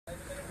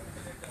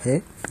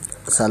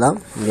ሰላም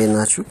እንዴት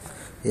ናችሁ?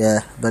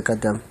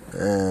 በቀደም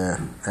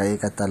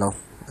ከይቀጥለው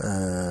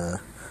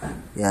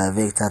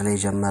የቬክተር ላይ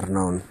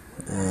ጀመርነውን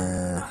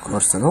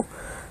ኮርስ ነው።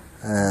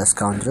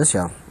 እስካሁን ድረስ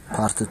ያው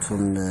ፓርት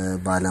 2ን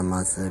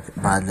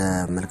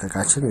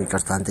ባለመልቀቃችን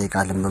ይቅርታ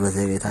እንጠይቃለን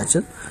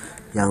በመዘግየታችን።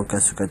 ያው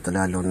ከሱ ቀጥሎ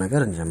ያለውን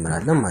ነገር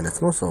እንጀምራለን ማለት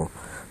ነው።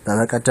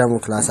 በመቀደሙ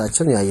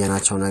ክላሳችን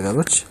ያየናቸው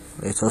ነገሮች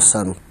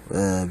የተወሰኑ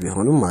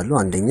ቢሆኑም አሉ።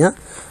 አንደኛ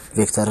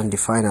ቬክተርን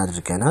ዲፋይን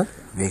አድርገናል።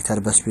 ቬክተር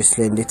በስፔስ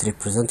ላይ እንዴት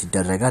ሪፕሬዘንት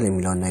ይደረጋል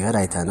የሚለውን ነገር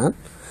አይተናል።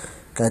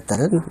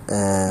 ቀጥለን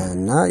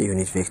እና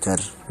ዩኒት ቬክተር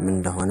ምን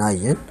እንደሆነ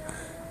አየን።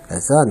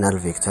 ከዛ ነል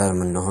ቬክተር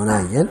ምን እንደሆነ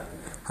አየን።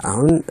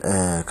 አሁን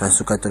ከሱ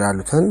ቀጥሎ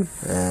ያሉትን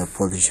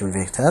ፖዚሽን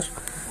ቬክተር፣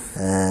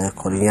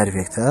 ኮሊኒየር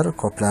ቬክተር፣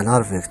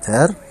 ኮፕላናር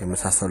ቬክተር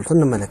የመሳሰሉትን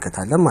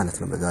እንመለከታለን ማለት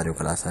ነው በዛሬው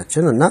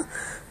ክላሳችን እና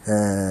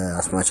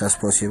as much as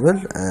possible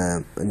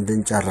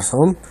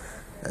እንድንጨርሰውም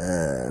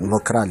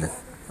እንሞክራለን።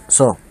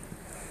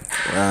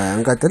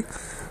 እንቀጥል።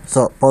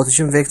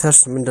 position vectors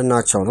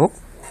ምንድናቸው ነው?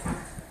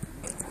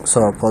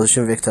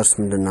 position vectors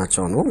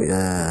ምንድናቸው ነው?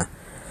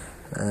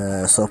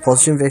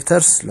 position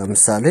vectors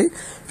ለምሳሌ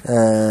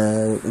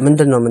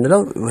ምንድነው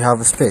የምንለው? we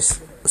have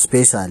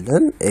space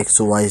አለን x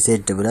y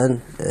z ብለን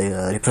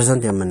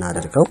ሪፕሬዘንት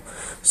የምናደርገው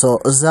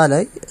እዛ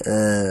ላይ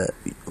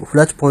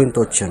ሁለት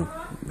ፖይንቶችን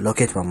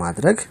ሎኬት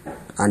በማድረግ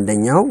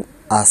አንደኛው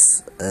as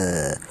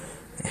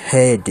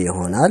head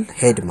ይሆናል።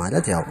 head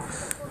ማለት ያው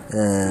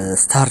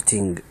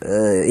starting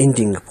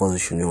ending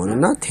position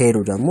ይሆንና tail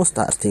ደግሞ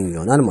starting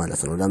ይሆናል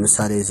ማለት ነው።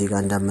 ለምሳሌ እዚህ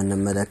ጋር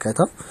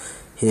እንደምንመለከተው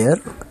here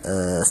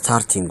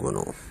starting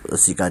ነው፣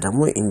 እዚህ ጋር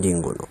ደግሞ ending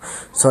ነው።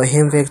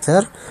 ይሄን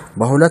ቬክተር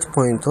በሁለት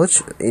ፖይንቶች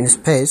in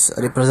space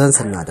represent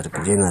እናደርግ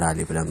ጀነራሊ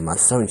ብለን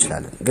ማሰብ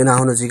እንችላለን። ግን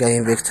አሁን እዚህ ጋር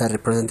ይሄን ቬክተር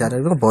represent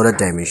ያደርገው በሁለት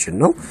ዳይሜንሽን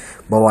ነው፣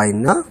 በy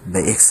እና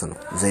በx ነው።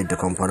 z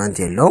ኮምፖነንት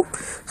የለውም።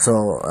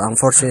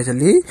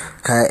 unfortunately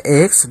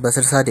ከx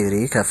በ60 ዲግሪ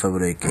ከፍ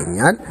ብሎ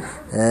ይገኛል።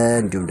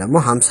 እንዲሁም ደግሞ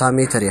 50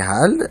 ሜትር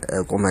ያህል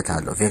ቁመት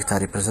አለው። ቬክተር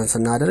represent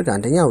እናደርግ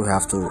አንደኛ we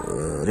have to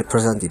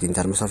represent it in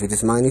terms of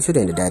its magnitude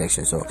and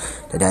direction.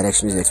 The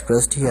direction is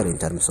expressed here in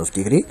terms of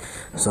degree.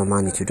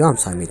 Magnitude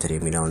 50 ሜትር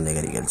የሚለውን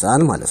ነገር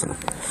ይገልጻል ማለት ነው።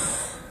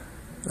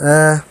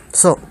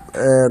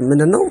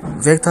 ምንድነው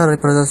ቬክተር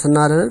ሪፕሬዘንት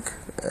እናደርግ?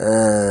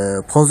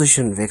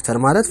 ፖዚሽን ቬክተር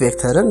ማለት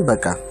ቬክተርን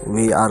በቃ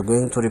we are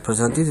going to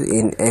represent it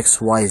in x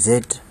y z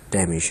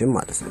dimension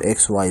ማለት ነው። x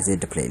y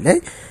z plane ላይ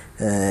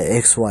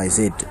x y z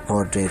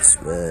coordinate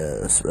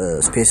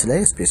space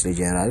ላይ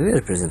ጀነራሊ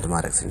ሪፕሬዘንት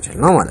ማድረግ እንችል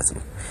ነው ማለት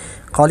ነው።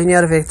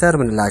 ኮሊኒየር ቬክተር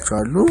ምንላቸው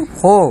አሉ?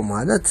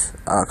 ማለት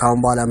ካሁን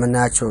በኋላ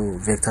የምናያቸው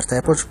ቬክተር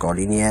ታይፖች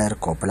ኮሊኒየር፣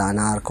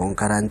 ኮፕላናር፣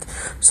 ኮንከረንት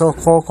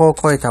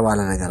ኮ የተባለ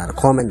ነገር አለ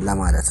ኮመን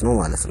ለማለት ነው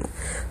ማለት ነው።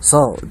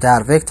 they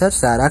are vectors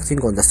that are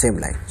acting on the same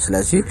line።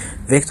 ስለዚህ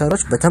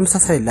ቬክተሮች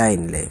በተመሳሳይ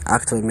ላይን ላይ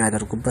አክት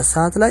በሚያደርጉበት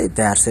ሰዓት ላይ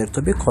they are said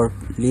to be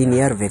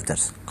collinear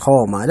vectors።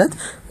 ማለት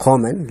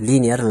common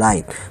linear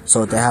line,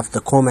 they have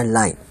the common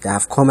line, they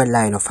have common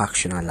line of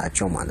action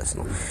አላቸው ማለት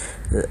ነው።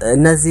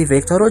 እነዚህ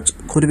ቬክተሮች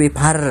could be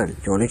parallel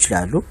ሊሆኑ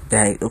ይችላሉ።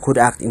 they could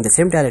act in the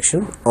same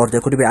direction or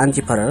they could be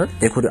anti-parallel,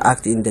 they could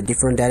act in the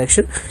different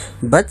direction,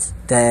 but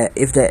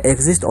if they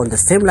exist on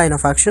the same line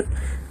of action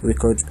we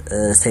could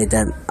say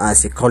them as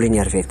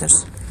collinear vectors.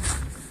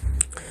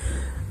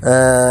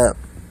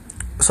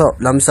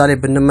 ለምሳሌ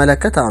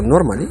ብንመለከት አሁን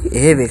ኖርማሊ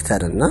ይሄ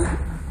ቬክተር እና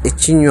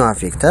እቺኛዋ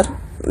ቬክተር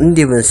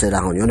እንዲብንስል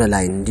አሁን የሆነ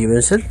ላይን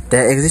እንዲብንስል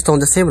they exist on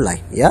the same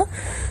line,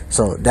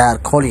 they are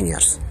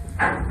collinears.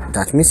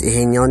 that means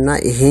ይሄኛውና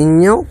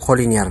ይሄኛው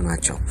ኮሊኒየር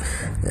ናቸው፣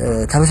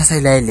 ተመሳሳይ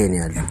ላይን ላይ ነው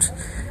ያሉት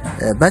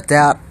but they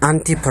are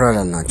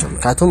anti-parallel ናቸው።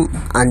 ምክንያቱም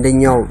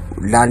አንደኛው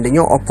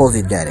ለአንደኛው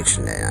opposite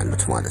direction ላይ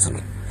ያሉት ማለት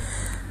ነው።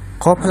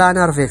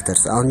 ኮፕላናር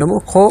ቬክተርስ አሁን ደግሞ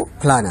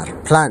ኮፕላናር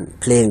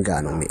ፕሌን ጋር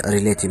ነው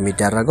ሪሌት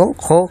የሚደረገው።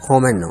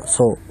 ኮመን ነው።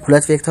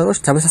 ሁለት ቬክተሮች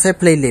ተመሳሳይ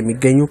ፕሌን ላይ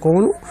የሚገኙ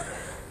ከሆኑ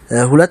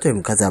ሁለት ወይም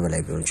ከዛ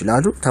በላይ ቢሆን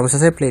ይችላሉ።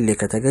 ተመሳሳይ ፕሌን ላይ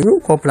ከተገኙ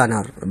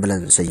ኮፕላናር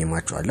ብለን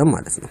ሰይማቸዋለን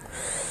ማለት ነው።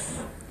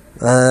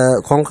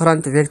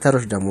 ኮንከረንት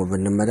ቬክተሮች ደግሞ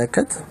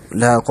ብንመለከት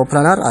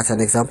ለኮፕላናር as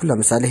an example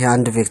ለምሳሌ ይሄ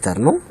አንድ ቬክተር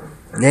ነው፣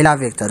 ሌላ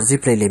ቬክተር እዚህ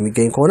ፕሌን ላይ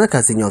የሚገኝ ከሆነ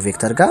ከዚህኛው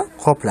ቬክተር ጋር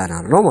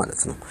ኮፕላናር ነው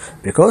ማለት ነው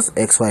because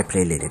xy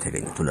ፕሌን ላይ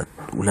የተገኙት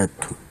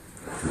ሁለቱ።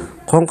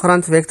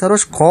 ኮንከረንት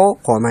ቬክተሮች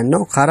ኮመን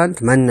ነው፣ ከረንት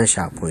መነሻ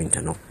ፖይንት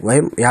ነው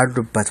ወይም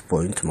ያሉበት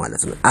ፖይንት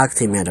ማለት ነው፣ አክት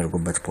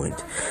የሚያደርጉበት ፖይንት።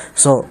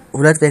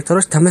 ሁለት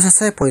ቬክተሮች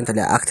ተመሳሳይ ፖይንት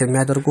ላይ አክት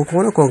የሚያደርጉ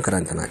ከሆነ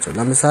ኮንከረንት ናቸው።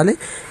 ለምሳሌ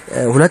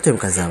ሁለት ወይም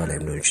ከዛ በላይ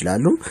ሊሆኑ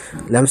ይችላሉ።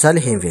 ለምሳሌ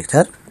ይሄን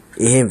ቬክተር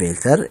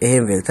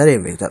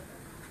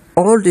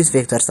all these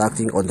vectors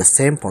acting on the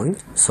same point,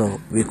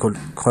 we could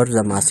call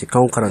them as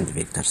concurrent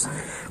vectors.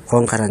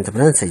 concurrent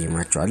ብለን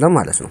ሰይማቸዋለን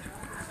ማለት ነው።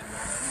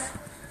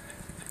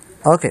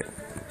 ኦኬ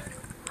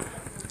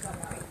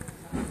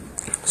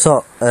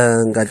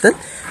እንቀጥል።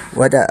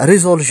 ወደ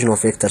ሪዞሉሽን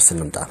ኦፍ ቬክተርስ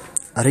እንምጣ።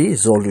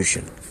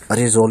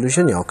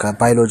 ሪዞሉሽን ያው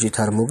ከባዮሎጂ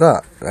ተርሙ ጋር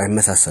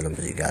አይመሳሰልም።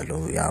 እዚህ ጋር ያለው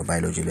ያ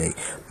ባዮሎጂ ላይ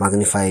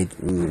ማግኒፋይድ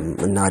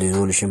እና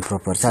ሪዞሉሽን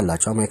ፕሮፐርቲ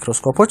አላቸው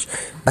ማይክሮስኮፖች።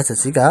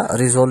 እዚህ ጋር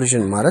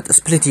ሪዞሉሽን ማለት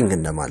ስፕሊቲንግ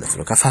እንደማለት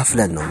ነው።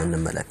 ከፋፍለን ነው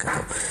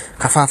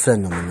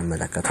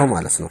የምንመለከተው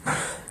ማለት ነው።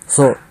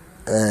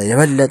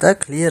 የበለጠ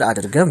ክሊር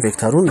አድርገን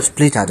ቬክተሩን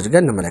ስፕሊት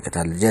አድርገን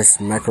እንመለከታለን ጀስት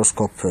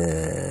ማይክሮስኮፕ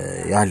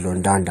ያለው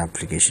እንደ አንድ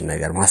አፕሊኬሽን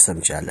ነገር ማሰብ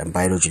እንችላለን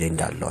ባዮሎጂ ላይ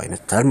እንዳለው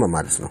አይነት ተርም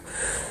ማለት ነው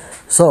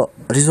ሶ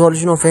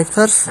ሪዞሉሽን ኦፍ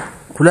ቬክተርስ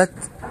ሁለት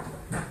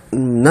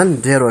ነን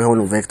ዜሮ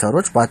የሆኑ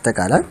ቬክተሮች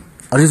በአጠቃላይ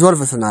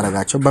ሪዞልቭ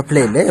ስናደርጋቸው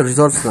በፕሌን ላይ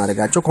ሪዞልቭ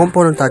ስናደርጋቸው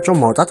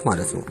ኮምፖነንታቸውን ማውጣት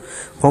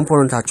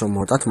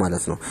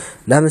ማለት ነው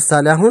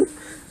ለምሳሌ አሁን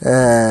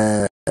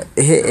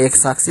ይሄ x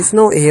axis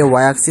ነው ይሄ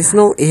y axis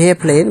ነው ይሄ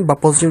ፕሌን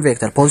በፖዚሽን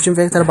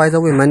ቬክተር ባይ ዘ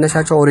ዌይ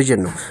መነሻቸው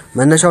ኦሪጂን ነው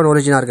መነሻውን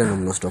ኦሪጂን አድርገን ነው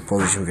የምንወስደው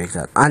ፖዚሽን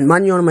ቬክተር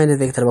ማንኛውንም አይነት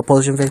ቬክተር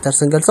በፖዚሽን ቬክተር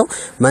ስንገልጸው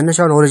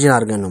መነሻውን ኦሪጂን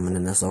አድርገን ነው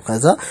የምንነሳው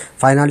ከዛ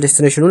ፋይናል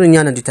ዴስቲኔሽኑን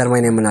እኛ ነን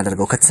ዲተርማይን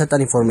የምናደርገው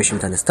ከተሰጠን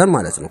ኢንፎርሜሽን ተነስተን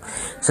ማለት ነው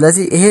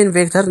ስለዚህ ይሄን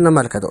ቬክተር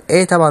እንመልከተው a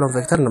የተባለውን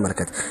ቬክተር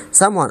እንመልከት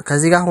ሰማን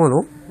ከዚህ ጋር ሆኖ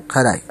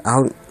ከላይ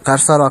አሁን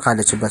ካርሰሯ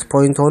ካለችበት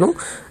ፖይንት ሆኖ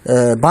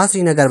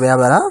ባትሪ ነገር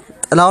ቢያበራ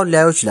ጥላውን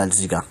ሊያዩ ይችላል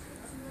እዚህ ጋር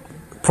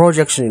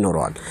projection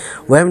ይኖረዋል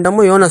ወይም ደግሞ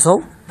የሆነ ሰው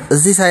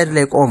እዚህ ሳይድ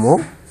ላይ ቆሞ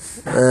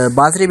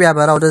ባትሪ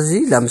ቢያበራ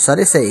ወደዚህ ለምሳሌ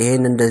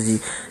ይሄን እንደዚህ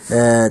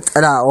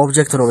ጥላ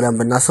ኦብጀክት ነው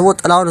ብለን ብናስበው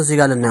ጥላውን እዚህ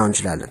ጋር ልናየው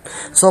እንችላለን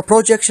ሶ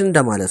ፕሮጀክሽን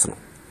እንደማለት ነው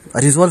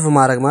ሪዞልቭ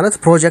ማድረግ ማለት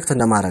ፕሮጀክት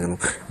እንደማድረግ ነው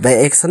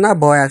በኤክስ እና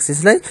በዋይ አክሲስ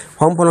ላይ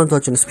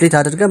ኮምፖነንቶችን ስፕሊት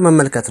አድርገን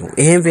መመልከት ነው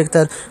ይሄን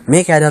ቬክተር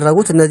ሜክ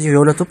ያደረጉት እነዚህ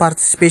የሁለቱ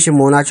ፓርቲሲፔሽን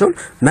መሆናቸውን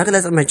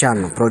መግለጽ መቻል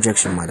ነው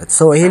ፕሮጀክሽን ማለት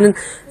ሶ ይሄንን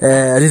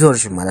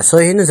ሪዞሉሽን ማለት ሶ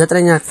ይሄንን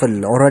 9ኛ ክፍል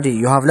already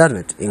you have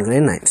learned in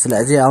grade 9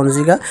 ስለዚህ አሁን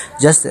እዚህ ጋር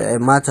just a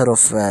matter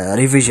of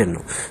revision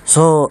ነው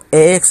ሶ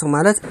ax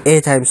ማለት a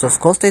times of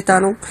cos theta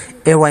ነው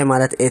ay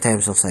ማለት a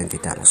times of sin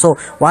theta ነው so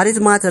what it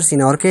matters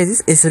in our case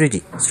is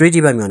 3D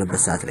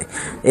በሚሆንበት ሰዓት ላይ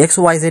x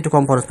y z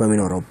ኮምፖነንት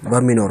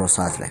በሚኖረው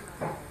ሰዓት ላይ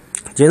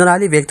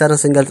ጀነራሊ ቬክተርን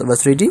ስንገልጽ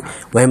በ3D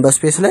ወይም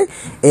በስፔስ ላይ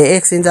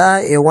ax in the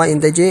a y in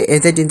the j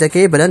az in the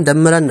k ብለን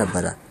ደምረን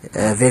ነበር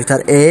ቬክተር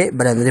a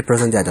ብለን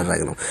ሪፕሬዘንት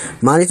ያደረግነው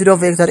ማግኒቲዩድ ኦፍ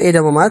ቬክተር a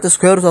ደግሞ ማለት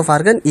ስኩዌር ሩት ኦፍ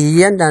አድርገን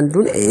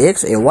እያንዳንዱን ax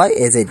ay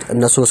az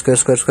እነሱን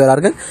ስኩዌር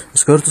አድርገን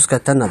ስኩዌር ሩት ውስጥ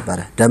ከተን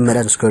ነበር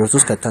ደምረን ስኩዌር ሩት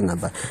ውስጥ ከተን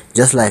ነበር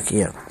just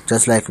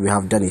like we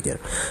have done it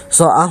here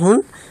so አሁን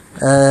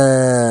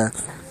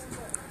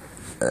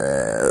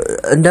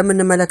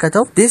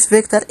እንደምንመለከተው this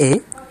vector a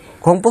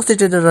ኮምፖስት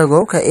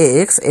የተደረገው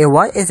ከax ay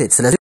az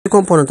ስለዚህ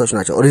ኮምፖነንቶች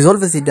ናቸው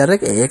ሪዞልቭ ሲደረግ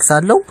ax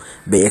አለው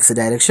በx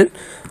ዳይሬክሽን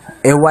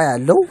ay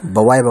አለው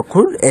በy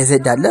በኩል az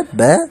አለ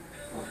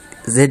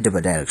በz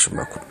በዳይሬክሽን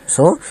በኩል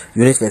ሶ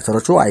ዩኒት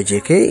ቬክተሮቹ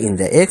ijk in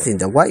the x in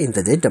the y in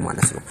the z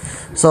ማለት ነው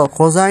ሶ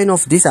cosine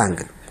of this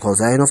angle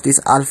cosine of this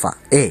alpha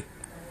a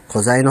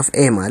cosine of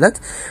a ማለት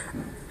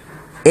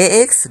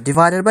ax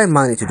divided by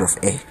magnitude of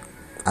a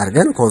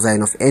አርገን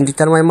cosine of a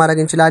ዲተርማይን ማድረግ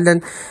እንችላለን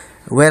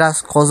whereas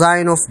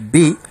cosine of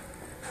b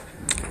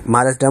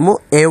ማለት ደግሞ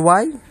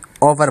ay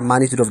over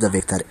magnitude of the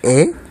vector a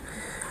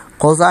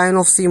cosine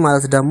of c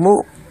ማለት ደግሞ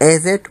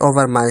az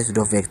over magnitude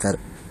of vector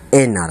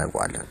a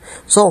እናደርጋለን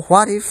so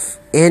what if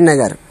a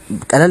ነገር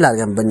ቀለል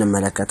አድርገን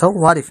ብንመለከተው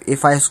what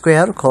if I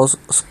square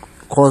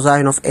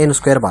cosine of n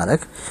square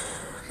ባረግ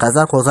ከዛ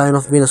cosine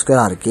of b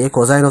square አድርጌ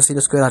cosine of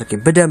c square አድርጌ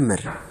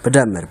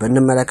በደምር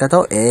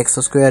ብንመለከተው ax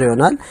square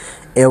ይሆናል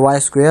ay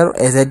square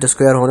az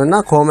square ሆነና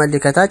ኮመንሊ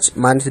ከታች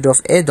magnitude of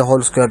a the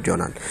whole square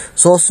ይሆናል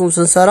ሶ እሱን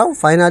ስንሰራው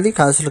ፋይናሊ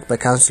ካንስል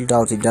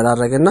አውት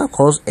ይደራረግና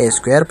cos a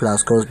square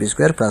plus cos b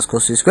square plus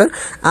cos c square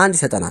አንድ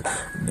ይሰጠናል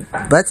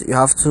but you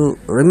have to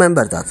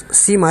remember that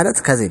c ማለት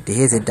ከz ይሄ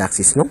z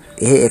axis ነው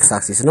ይሄ x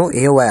axis ነው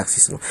ይሄ y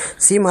axis ነው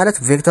c ማለት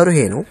ቬክተሩ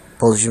ይሄ ነው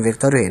ፖዚሽን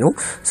ቬክተሩ ይሄ ነው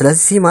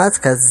ስለዚህ c ማለት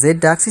ከz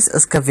axis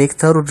እስከ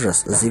ቬክተሩ ድረስ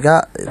እዚህ ጋር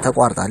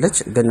ተቋርጣለች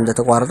ግን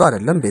እንደተቋረጠው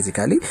አይደለም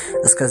ቤዚካሊ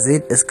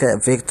እስከ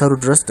ቬክተሩ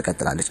ድረስ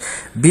ትቀጥላለች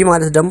b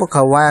ማለት ደግሞ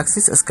ከy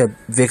axis እስከ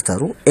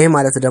ቬክተሩ a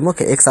ማለት ደግሞ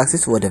ከx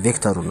axis ወደ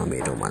ቬክተሩ ነው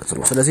የሚሄደው ማለት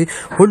ነው ስለዚህ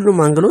ሁሉም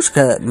አንግሎች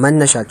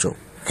ከመነሻቸው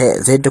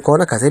ከz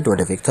ከሆነ ከz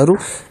ወደ ቬክተሩ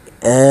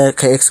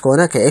ከx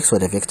ከሆነ ከx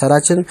ወደ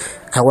ቬክተራችን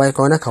ከy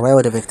ከሆነ ከy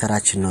ወደ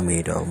ቬክተራችን ነው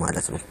የሚሄደው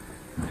ማለት ነው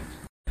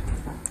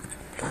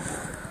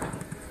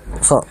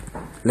so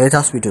let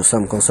us do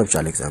some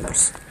conceptual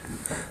examples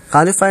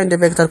can you find the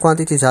vector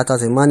quantity that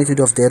has a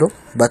magnitude of 0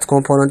 but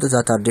components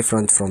that are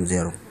different from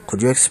 0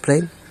 could you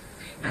explain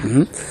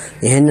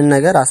ይሄንን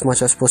ነገር as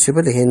much as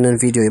possible ይሄንን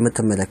ቪዲዮ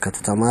የምትመለከቱ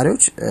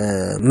ተማሪዎች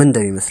ምን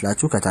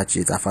እንደሚመስላችሁ ከታች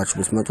ይጻፋችሁ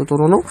ብትመጡ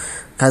ጥሩ ነው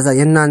ከዛ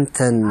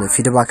የናንተን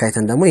ፊድባክ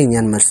አይተን ደግሞ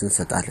የኛን መልስ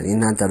እንሰጣለን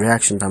የናንተ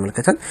ሪአክሽን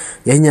ተመልክተን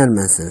የኛን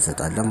መልስ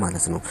እንሰጣለን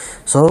ማለት ነው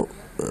so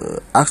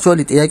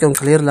actually ጥያቄውን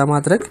ክሊር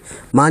ለማድረግ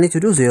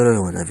ማግኒቲዩዱ 0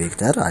 የሆነ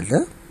ቬክተር አለ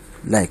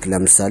like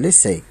ለምሳሌ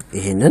say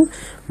ይሄንን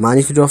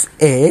magnitude of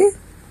a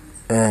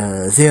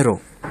 0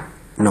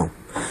 ነው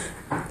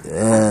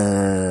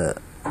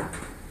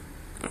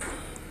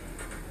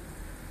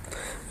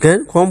ግን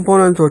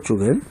ኮምፖነንቶቹ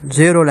ግን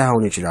 0 ላይ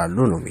ሆነ ይችላሉ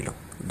ነው የሚለው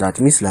that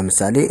means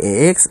ለምሳሌ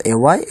ax ay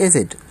az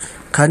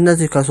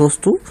ከነዚህ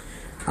ከሶስቱ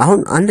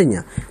አሁን አንደኛ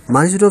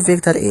magnitude of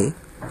vector a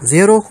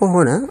 0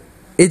 ከሆነ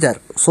either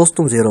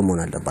ሶስቱም 0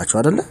 መሆን አለባቸው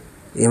አይደለ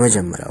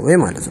የመጀመሪያው ወይ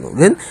ማለት ነው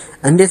ግን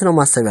እንዴት ነው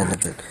ማሰብ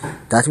ያለብን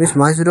that means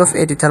magnitude of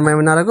a determine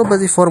የምናደርገው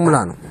በዚህ ፎርሙላ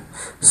ነው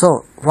so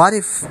what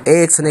if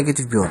ax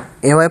negative ቢሆን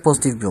ay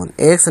positive ቢሆን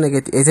ax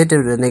negative az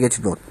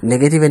negative ቢሆን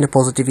negative and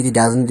positivity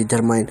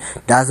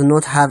does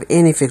not have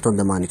any effect on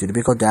the magnitude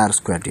because they are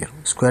squared here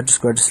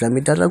squared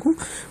ስለሚደረጉ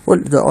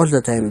all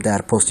the time they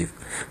are positive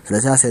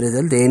ስለዚህ as a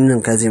result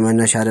ይሄንን ከዚህ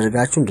መነሻ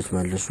አድርጋችሁ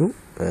እንድትመልሱ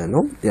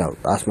ነው ያው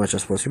as much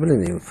as possible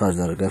እኔ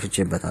further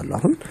ገፍቼበታለሁ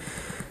አሁን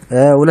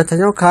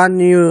ሁለተኛው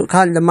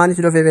can the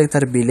magnitude of a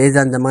vector be less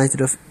than the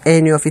magnitude of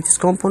any of its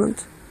component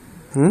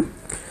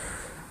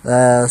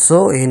so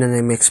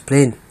ይሄንን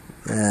explain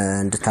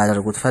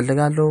እንድታደርጉት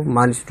ፈልጋለሁ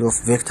magnitude of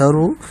vector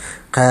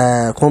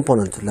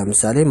ከኮምፖነንት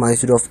ለምሳሌ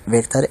magnitude of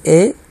vector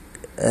a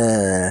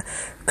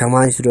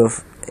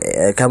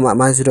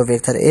ከmagnitude of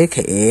vector a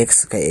ከax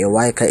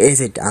ከay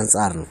ከaz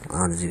አንፃር ነው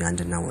አሁን እዚህ ጋር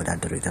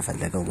እንድናወዳደረው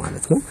የተፈለገው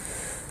ማለት ነው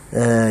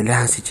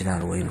ሊያንስ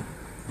ይችላል ወይ ነው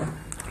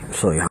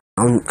so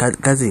አሁን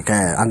ከዚህ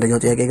ከአንደኛው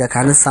ጥያቄ ጋር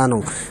ካነሳ ነው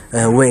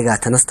ወይ ጋር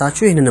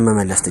ተነስታችሁ ይሄንን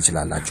መመለስ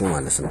ትችላላችሁ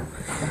ማለት ነው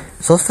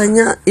ሶስተኛ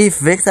if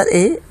vector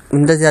a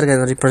እንደዚህ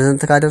አድርገን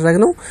ሪፕሬዘንት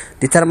ካደረግነው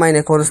determine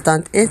a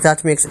constant a that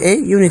makes a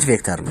unit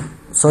vector ነው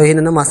so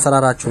ይሄንንም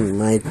አሰራራችሁን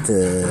ማየት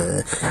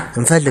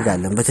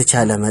እንፈልጋለን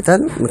በተቻለ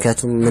መጠን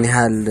ምክንያቱም ምን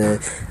ያህል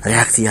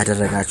ሪአክት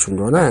ያደረጋችሁ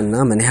እንደሆነ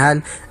እና ምን ያህል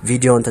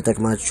ቪዲዮን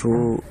ተጠቅማችሁ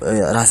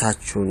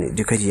ራሳችሁን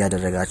ዲኮት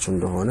ያደረጋችሁ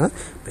እንደሆነ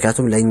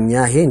ምክንያቱም ለኛ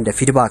ይሄ እንደ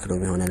ፊድባክ ነው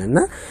የሚሆነንና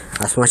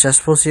as much as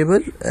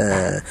possible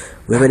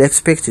we will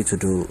expect you to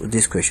do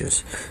these questions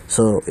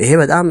so ይሄ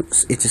በጣም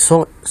it is so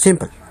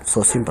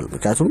simple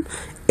ምክንያቱም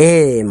a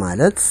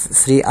ማለት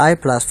 3i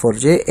plus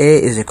 4j a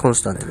is a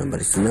constant number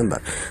it's a number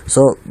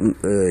so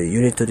you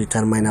need to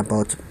determine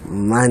about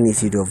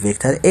magnitude of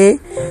vector a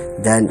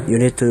then you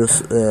need to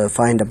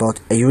find about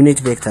a unit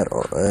vector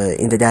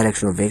in the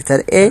direction of vector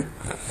a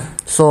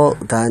so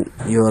then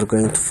you are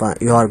going to find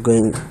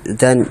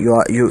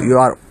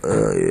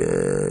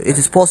it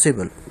is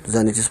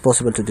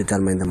possible to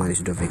determine the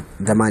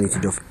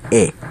magnitude of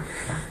a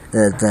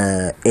the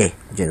a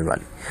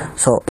generally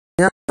so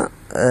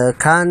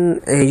can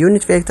a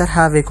unit vector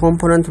have a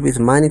component with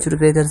magnitude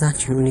greater than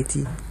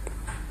unity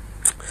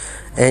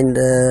and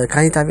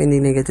can it have any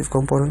negative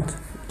component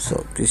so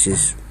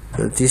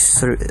these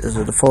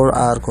four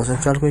are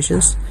conceptual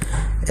questions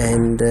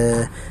and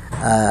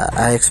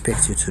I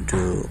expect you to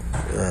do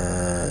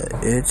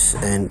it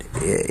and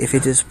if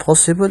it is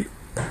possible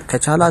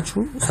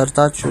ከቻላችሁ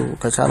ሰርታችሁ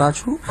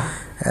ከቻላችሁ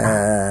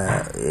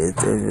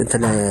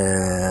እንትን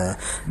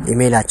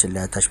ኢሜይላችን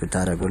ላይ አታች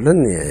ብታረጉልን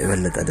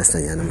የበለጠ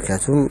ደስተኛ ነን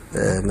ምክንያቱም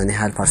ምን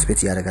ያህል ፓርቲሲፔት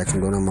ያደረጋችሁ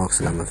እንደሆነ ማወቅ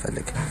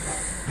ስለምንፈልግ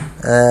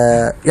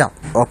ያ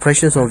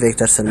ኦፕሬሽንስ ኦፍ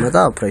ቬክተርስ እንመጣ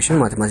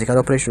ኦፕሬሽን ማቴማቲካል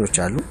ኦፕሬሽኖች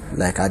አሉ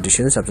ላይክ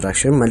አዲሽን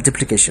ሰብትራክሽን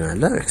መልቲፕሊኬሽን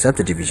አለ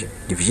ኤክሰፕት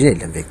ዲቪዥን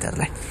የለም ቬክተር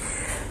ላይ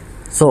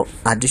so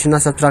addition እና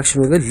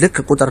subtraction ግን ልክ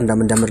ቁጥር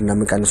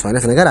እንደምንቀንሰው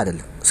አይነት ነገር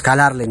አይደለም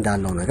ስካላር ላይ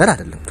እንዳለው ነገር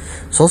አይደለም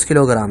 3 ኪሎ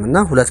ግራም እና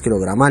 2 ኪሎ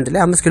ግራም አንድ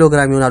ላይ 5 ኪሎ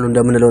ግራም ይሆናሉ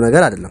እንደምንለው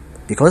ነገር አይደለም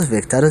because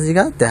vector እዚህ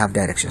ጋር they have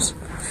directions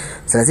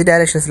ስለዚህ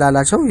directions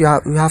ስላላቸው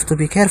you have to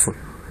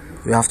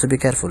be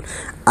careful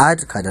add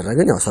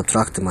ካደረግን ያው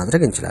subtract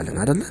ማድረግ እንችላለን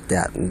አይደል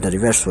the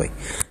reverse way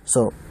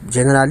so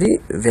generally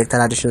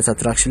vector addition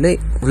subtraction ላይ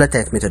ሁለት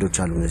አይነት ሜተዶች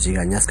አሉ እዚህ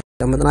ጋር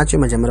ያስቀመጥናቸው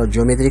የመጀመሪያው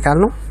geometrical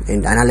ነው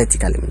and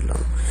analytical የሚለው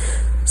ነው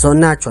so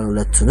natural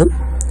ሁለቱንም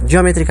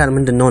geometrical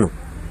ምንድነው ነው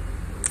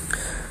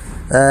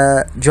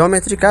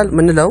geometrical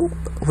ምንለው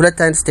ሁለት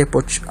አይነት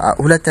ስቴፖች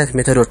ሁለት አይነት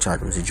ሜተዶች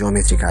አሉ እዚህ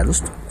geometrical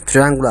ውስጥ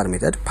triangular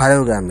method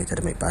parallelogram method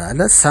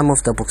ይባላል sum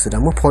of the box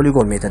ደግሞ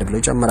polygon method ብለው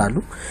ይጨምራሉ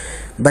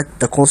but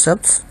the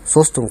concepts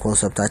ሶስቱም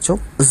ኮንሰፕታቸው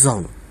እዛው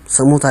ነው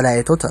ስሙ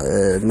ተለያይቶ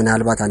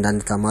ምናልባት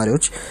አንዳንድ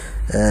ተማሪዎች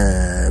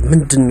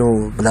ምንድነው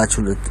ብላችሁ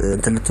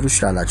እንትን ልትሉ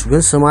ይችላልላችሁ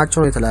ግን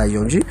ስማቸው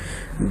የተለያየው እንጂ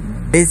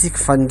ቤዚክ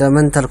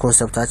ፈንዳሜንታል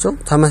ኮንሰፕታቸው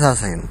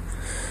ተመሳሳይ ነው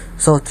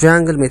so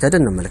triangle method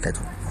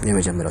እንመልከተው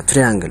የመጀመሪያው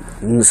triangle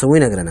ስሙ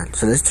ይነግረናል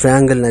ስለዚህ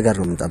triangle ነገር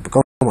ነው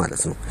የምንጠብቀው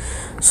ማለት ነው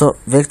so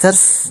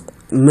vectors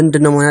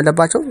ምንድነው መሆን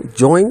ያለባቸው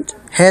joined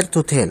head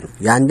to tail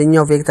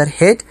ያንደኛው ቬክተር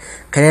head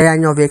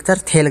ከሌላኛው ቬክተር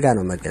tail ጋር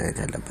ነው መገናኘት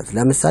ያለበት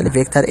ለምሳሌ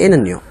ቬክተር a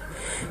ነው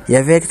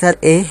የቬክተር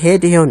a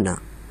head ይሄውና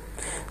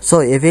so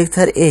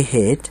የቬክተር a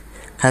head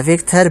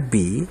ከቬክተር b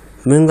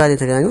ምን ጋር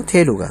የተገናኘው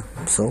ቴሉ ጋር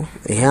so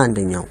ይሄ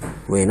አንደኛው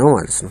ወይ ነው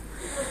ማለት ነው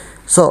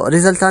so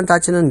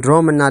ሪዘልታንታችንን ድሮ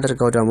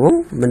እናደርገው ደግሞ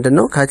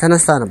ምንድነው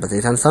ከተነሳንበት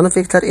የተነሳነው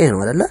ቬክተር a ነው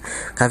አይደለ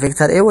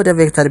ከቬክተር a ወደ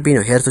ቬክተር b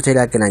ነው head to tail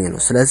ያገናኘ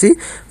ነው ስለዚህ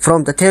from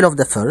the tail of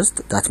the first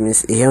that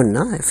means ይሄውና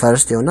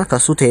first ይሄውና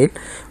ከሱ tail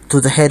to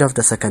the head of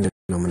the second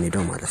ነው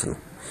የምንሄደው ማለት ነው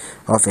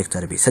of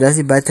vector b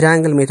ስለዚህ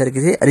በትሪያንግል ሜተድ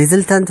ጊዜ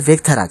ሪዘልታንት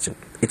ቬክተራችን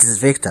it is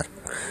vector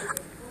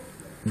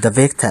the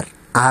vector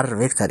r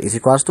vector is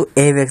equals to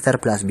a vector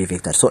plus b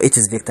vector so it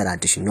is vector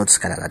addition not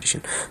scalar addition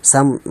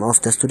some of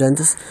the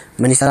students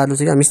ምን ይሰራሉ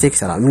እዚህ ጋር ሚስቴክ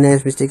ይሰራሉ ምን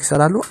አይነት ሚስቴክ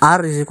ይሰራሉ r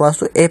is equals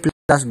to a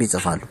plus b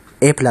ይጽፋሉ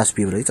a plus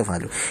b ብለው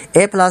ይጽፋሉ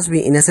a plus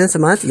b in a sense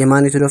ማለት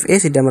የማግኒቱድ ኦፍ a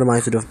ሲደመር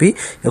ማግኒቱድ ኦፍ b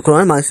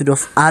equal ማግኒቱድ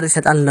ኦፍ r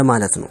ይሰጣል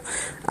ለማለት ነው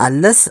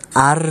unless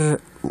r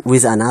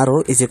with an arrow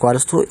is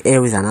equals to a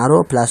with an arrow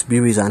plus b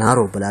with an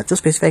arrow ብላችሁ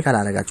ስፔሲፋይ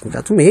ካላደረጋችሁ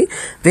ምክንያቱም ይሄ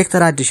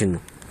ቬክተር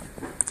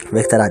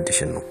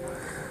አዲሽን ነው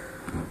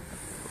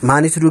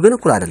ማግኒቲዩዱ ግን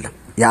እኩል አይደለም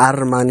የr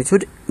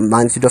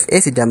ማግኒቲዩድ ኦፍ a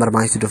ሲደመር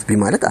ማግኒቲዩድ ኦፍ b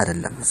ማለት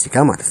አይደለም እዚህ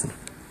ጋር ማለት ነው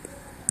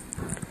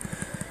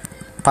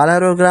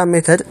ፓራሎግራም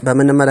ሜተድ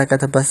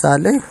በመነመለከተበት ሰዓት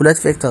ላይ ሁለት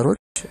ቬክተሮች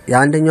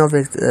የአንደኛው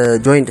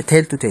ጆይንት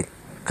ቴል ቱ ቴል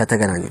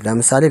ከተገናኙ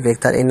ለምሳሌ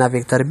ቬክተር a እና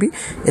ቬክተር b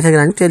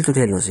የተገናኙ ቴል ቱ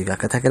ቴል ነው እዚህ ጋር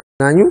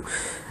ከተገናኙ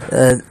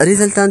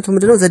resultant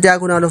ምንድነው the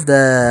diagonal of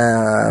the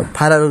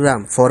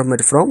parallelogram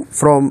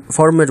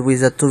formed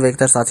with the two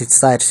vectors at its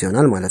sides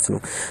ይሆናል ማለት ነው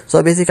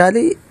so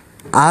basically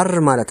r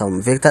ማለት ነው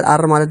ቬክተር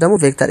r ማለት ደግሞ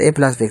ቬክተር a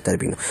plus ቬክተር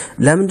b ነው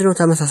ለምንድነው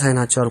ተመሳሳይ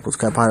ናቸው አልኩት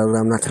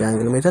ከፓራግራምና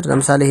ትሪያንግል ሜተድ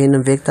ለምሳሌ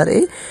ይሄንን ቬክተር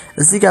a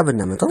እዚህ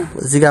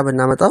ጋር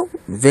ብናመጣው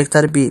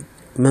ቬክተር b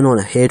ምን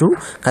ሆነ ሄዱ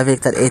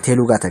ከቬክተር a ቴሉ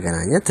ጋር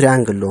ተገናኘ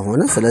ትሪያንግል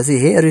ሆነ ስለዚህ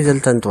ይሄ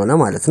ሪዘልታንት ሆነ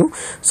ማለት ነው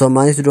ሶ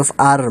ማግኒቲዩድ ኦፍ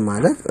r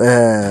ማለት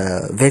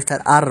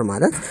ቬክተር r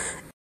ማለት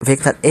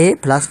ቬክተር a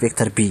plus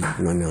ቬክተር b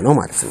ነው የሚሆነው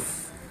ማለት ነው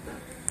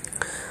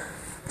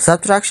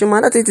subtraction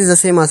ማለት it is the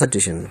same as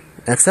addition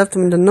except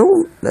ምንድነው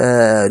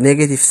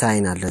ኔጌቲቭ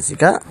ሳይን አለ እዚህ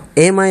ጋር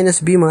a minus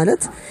b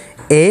ማለት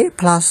a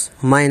plus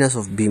minus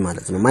of b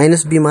ማለት ነው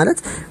minus b ማለት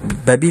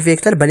በb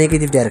ቬክተር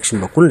በኔጌቲቭ ዳይሬክሽን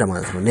በኩል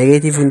እንደማለት ነው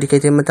ኔጌቲቭ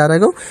ኢንዲኬት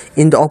የምታደርገው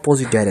in the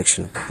opposite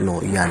direction ነው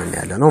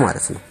ያለ ነው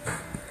ማለት ነው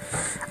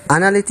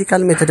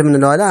አናሊቲካል ሜተድ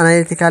ምንለው አለ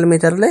አናሊቲካል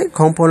ሜተድ ላይ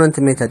ኮምፖነንት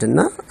ሜተድ እና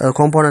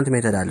ኮምፖነንት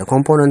ሜተድ አለ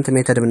ኮምፖነንት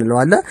ሜተድ ምንለው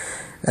አለ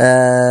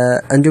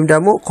እንዲሁም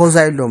ደግሞ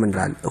ኮዛይል ሎ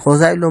ምንላል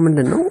ኮዛይል ሎ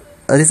ምንድነው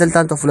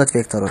ሪዘልታንት ኦፍ ሁለት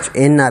ቬክተሮች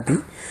a እና b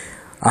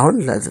አሁን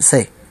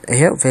say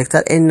ይሄ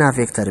ቬክተር a እና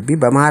ቬክተር b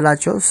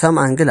በመሃላቸው ሰም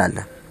አንግል አለ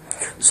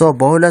ሶ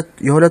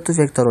የሁለቱ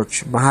ቬክተሮች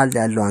መሃል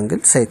ያለው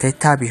አንግል say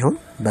ቴታ ቢሆን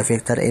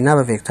በቬክተር a እና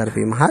በቬክተር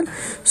b መሃል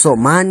ሶ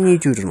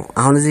ማግኒቲዩድ ነው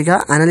አሁን እዚህ ጋር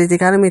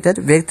አናሊቲካል ሜተድ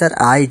ቬክተር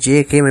i j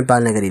k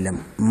የሚባል ነገር የለም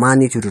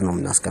ማግኒቲዩድ ነው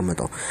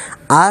የምናስቀምጠው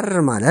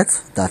r ማለት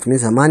that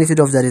means the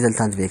magnitude of the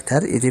resultant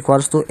vector is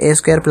equals to a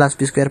square plus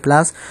b square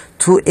plus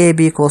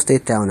 2ab cos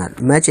theta ይሆናል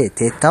መቼ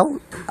ቴታው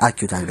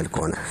አኪዩት አንግል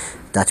ከሆነ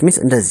that means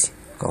እንደዚህ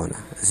ከሆነ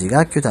እዚህ ጋር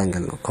አኪዩት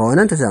አንግል ነው ከሆነ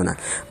ተዛውናል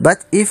but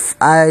if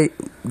I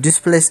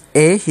displace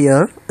a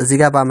here እዚህ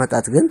ጋር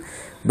ባመጣት ግን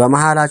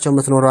በመሃላቸው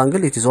የምትኖረው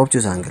አንግል it is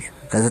obtuse angle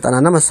ከ90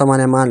 እና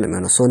 80 መሃል ነው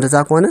የሚሆነው so እንደዛ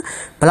ከሆነ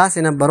ፕላስ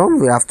የነበረው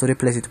we have to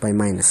replace it by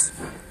minus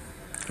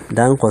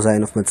then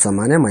cosine of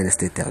 180 minus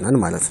theta ይሆናል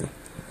ማለት ነው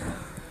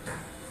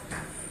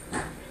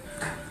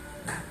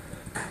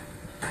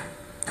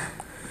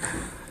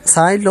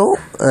ሳይድ ሎ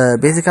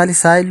basically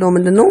ሳይድ ሎ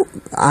ምንድነው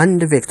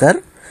አንድ ቬክተር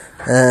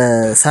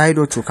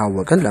ሳይዶቹ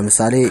ካወቀን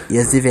ለምሳሌ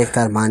የዚህ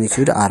ቬክተር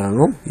ማግኒቲዩድ r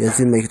ነው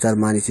የዚህ ቬክተር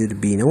ማግኒቲዩድ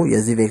b ነው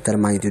የዚህ ቬክተር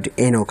ማግኒቲዩድ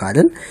a ነው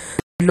ካልን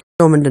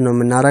ምንድነው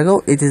የምናደርገው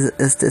it is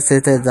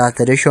stated that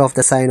the ratio of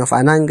the sine of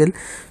an angle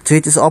to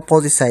its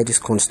opposite side is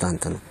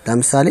constant ነው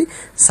ለምሳሌ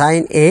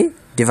sin a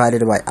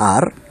divided by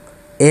r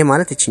a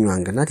ማለት እቺኛው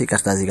አንግል ናት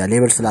ይቀርታ እዚህ ጋር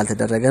ሌብል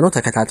ስላልተደረገ ነው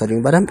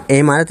ተከታተሉኝ በደንብ a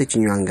ማለት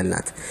እቺኛው አንግል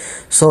ናት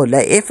so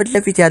ለa ፊት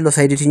ለፊት ያለው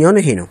ሳይድ እቺኛው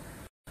ነው ይሄ ነው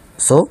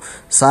so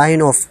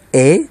sin of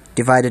a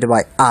divided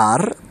by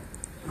r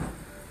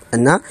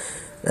እና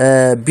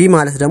b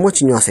ማለት ደግሞ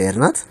እቺኛው ሳይድ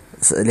ናት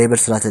ሌብል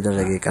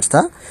ስላልተደረገ ይቀርታ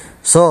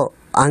so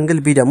አንግል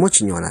b ደግሞ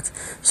እቺኛው ናት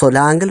so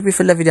ለአንግል b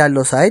ፊት ለፊት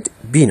ያለው ሳይድ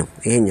b ነው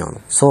ይሄኛው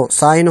ነው so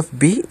sin of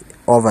b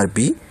over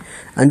b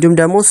እንዲሁም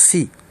ደግሞ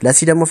c ለc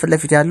ደግሞ ፊት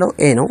ለፊት ያለው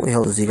a ነው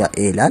ይሄው እዚህ ጋር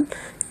a ይላል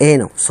a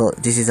ነው so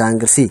this is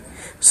angle c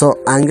so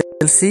angle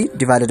c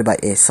divided by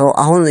a so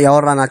አሁን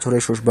ያወራናቸው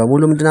ሬሾች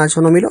በሙሉ ምንድናቸው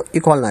ነው የሚለው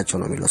ኢኳል ናቸው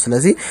ነው የሚለው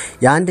ስለዚህ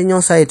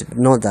የአንደኛው ሳይድ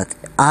ነው that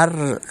r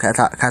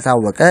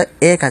ከታወቀ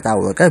a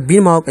ከታወቀ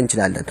b ማወቅ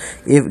እንችላለን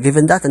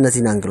given that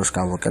እነዚህን አንግሎች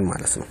ካወቀን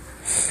ማለት ነው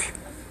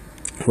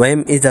ወይም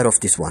either of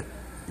this one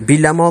b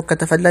ለማወቅ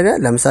ከተፈለገ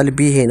ለምሳሌ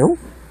b ይሄ ነው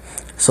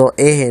so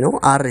a ይሄ ነው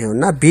r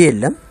ይሄውና b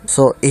የለም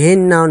so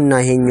ይሄኛውና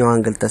ይሄኛው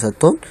አንግል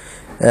ተሰጥቶን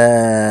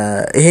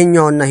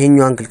ይሄኛውና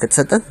ይሄኛው አንግል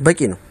ከተሰጠን በቂ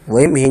ነው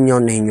ወይም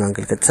ይሄኛውና ይሄኛው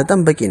አንግል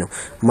ከተሰጠን በቂ ነው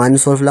ማን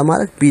ሶልቭ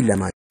ለማድረግ b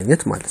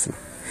ለማግኘት ማለት ነው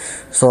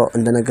so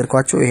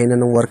እንደነገርኳችሁ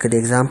ይሄንን ወርክድ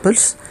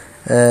ኤግዛምፕልስ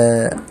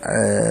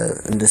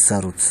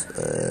እንደሰሩት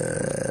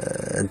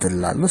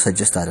እንትላሉ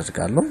ሰጀስት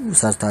አደርጋለሁ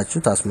ሰርታችሁ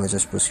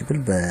ታስማጀስ ፖሲብል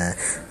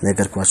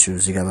በነገርኳችሁ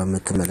እዚህ ጋር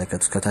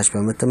በመተመለከቱት ከታች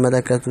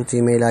በመተመለከቱት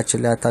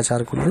ኢሜይላችን ላይ አታች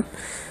አድርጉልን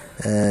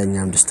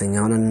እኛም ደስተኛ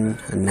ሆነን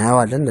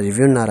እናያዋለን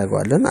ሪቪው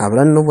እናደርጋለን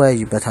አብረን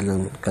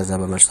እንወያይበታለን ከዛ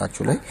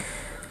በመርሳችሁ ላይ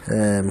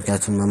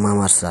ምክንያቱም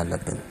መማማር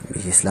ስላለብን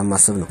ይሄ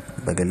ስለማስብ ነው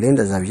በግሌ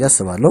እንደዛ ብዬ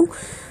አስባለሁ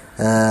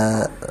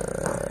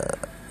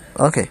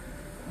ኦኬ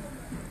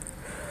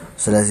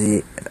ስለዚህ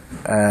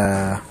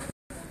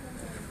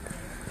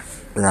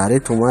ዛሬ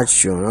ቱማች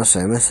ነው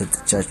አሳይመንት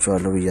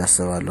ሰጥቻችኋለሁ ብዬ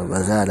አስባለሁ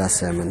በዛ ያለ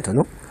አሳይመንት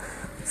ነው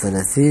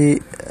ስለዚህ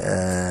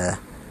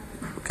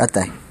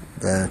ቀጣይ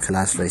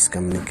በክላስ ላይ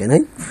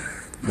እስከምንገናኝ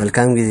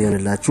መልካም ጊዜ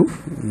ይሁንላችሁ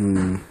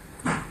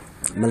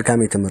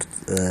መልካም የትምህርት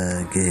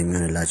ጊዜ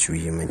ይሁንላችሁ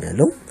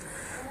ይመኛለሁ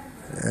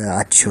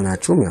አዲስ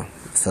ሆናችሁ ያው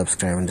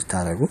ሰብስክራይብ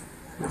እንድታደርጉ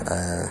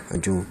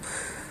እንዲሁ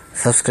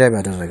ሰብስክራይብ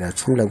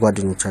ያደረጋችሁ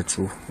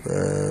ለጓደኞቻችሁ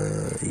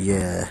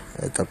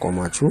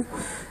የጠቆማችሁ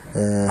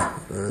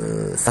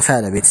ሰፋ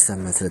ያለ ቤተሰብ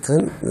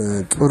መስርተን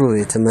ጥሩ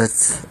የትምህርት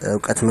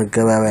ዕውቀት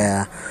መገበያያ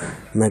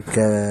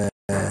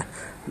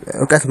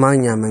ዕውቀት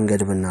ማግኛ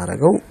መንገድ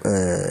ብናረጋው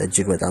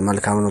እጅግ በጣም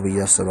መልካም ነው ብዬ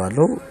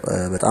አስባለሁ።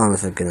 በጣም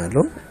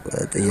አመሰግናለሁ።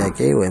 ጥያቄ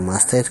ወይ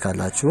ማስተያየት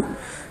ካላችሁ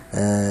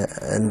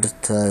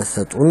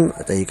እንድትሰጡን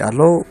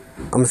እጠይቃለሁ።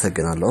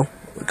 አመሰግናለሁ።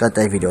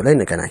 ቀጣይ ቪዲዮ ላይ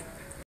እንገናኝ።